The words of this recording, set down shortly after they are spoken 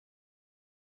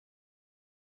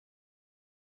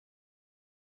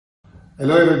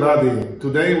Hello everybody,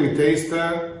 today we taste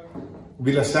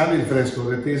Villa Sandi Fresco.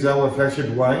 That is our flagship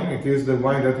wine. It is the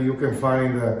wine that you can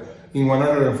find in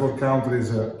 104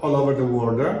 countries all over the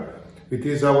world. It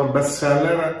is our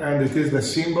bestseller and it is the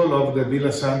symbol of the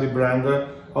Villa Sandi brand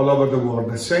all over the world.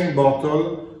 The same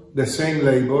bottle, the same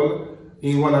label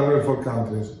in 104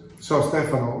 countries. So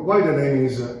Stefano, why the name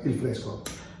is Il Fresco?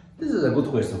 This is a good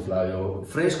question, Flavio.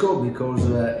 Fresco because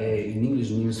in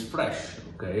English means fresh,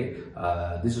 okay?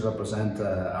 This represents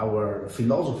our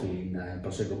philosophy in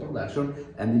Prosecco production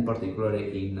and in particular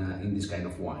in this kind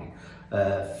of wine.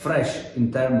 Fresh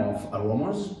in terms of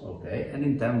aromas, okay, and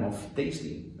in terms of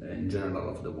tasting in general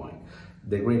of the wine.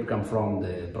 The grape comes from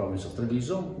the province of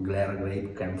Treviso, Glera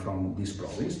grape came from this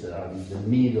province, that are in the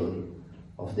middle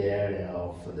of the area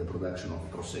of the production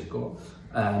of Prosecco,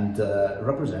 and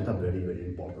represent a very, very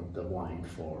important wine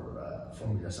for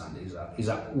Villa Sandi. Is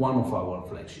one of our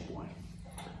flagship wine.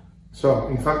 So,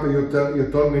 in fact, you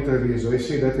told me Treviso. I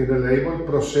see that in the label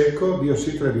Prosecco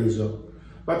DOC Treviso.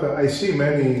 But I see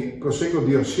many Prosecco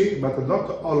DOC, but not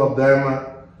all of them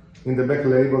in the back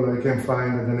label I can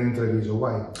find the name Treviso.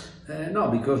 Why? No,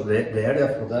 because the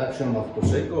area of production of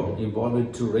Prosecco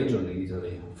involved two regions in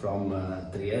Italy, from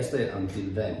Trieste until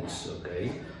Venice,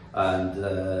 okay?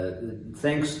 And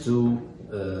thanks to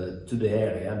the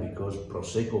area, because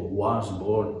Prosecco was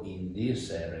born in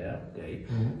this area, okay,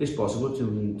 it's possible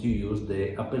to use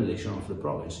the appellation of the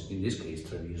province, in this case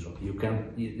Treviso.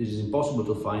 It is impossible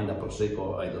to find a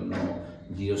Prosecco, I don't know,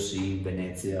 DOC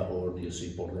Venezia or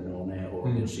DOC Pordenone or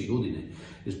DOC Udine.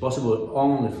 It's possible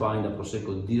only find a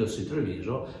Prosecco DOC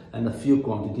Treviso and a few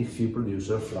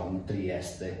producers from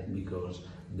Trieste, because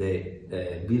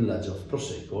the village of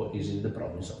Prosecco is in the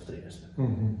province of Trieste.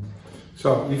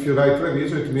 So, if you write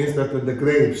Treviso, it means that the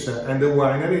grapes and the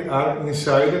winery are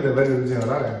inside the very original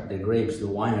area. The grapes, the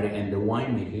winery and the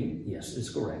winemaking, yes, it's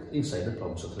correct, inside the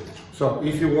province of Treviso. So,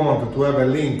 if you want to have a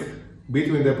link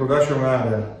between the production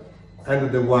area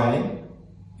and the wine,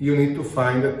 you need to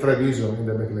find Treviso in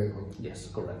the back label. Yes,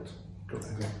 correct.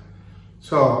 Okay.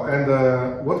 So,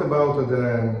 and what about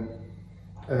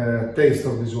the taste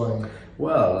of this wine?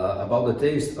 Well, about the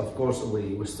taste, of course,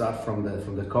 we start from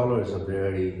the color. It's a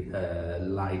very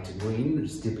light green.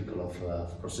 It's typical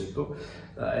of Prosecco.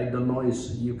 I don't know if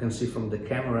you can see from the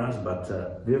cameras, but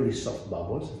very soft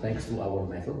bubbles, thanks to our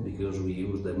method, because we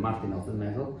use the Martinotto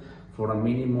method for a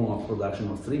minimum of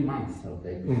production of 3 months,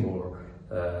 okay,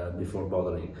 before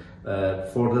bottling.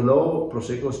 For the low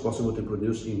Prosecco, it's possible to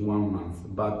produce in 1 month,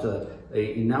 but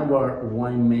in our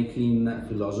winemaking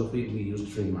philosophy, we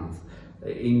use 3 months.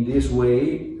 In this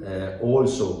way,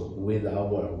 also with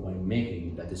our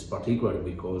winemaking, that is particular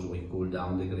because we cool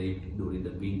down the grape during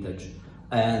the vintage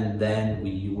and then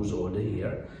we use all the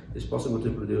year, it's possible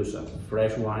to produce a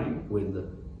fresh wine with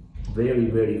very,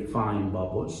 very fine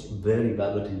bubbles, very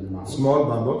velvety in the mouth. Small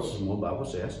bubbles? Small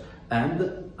bubbles, yes,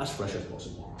 and as fresh as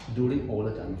possible during all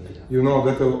the time. You know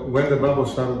that when the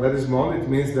bubbles are very small, it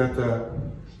means that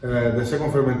the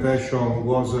second fermentation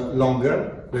was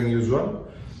longer than usual.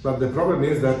 But the problem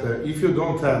is that if you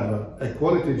don't have a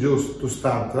quality juice to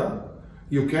start,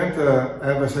 you can't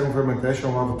have a second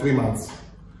fermentation of 3 months,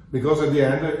 because at the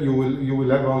end you will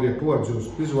have only a poor juice.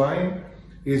 This wine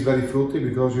is very fruity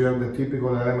because you have the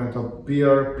typical element of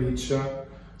pear, peach,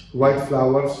 white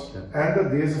flowers, and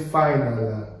this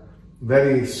final,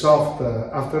 very soft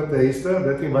aftertaste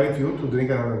that invite you to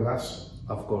drink another glass.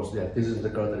 Of course, yeah, this is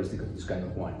the characteristic of this kind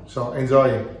of wine. So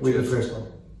enjoy with the Fresco.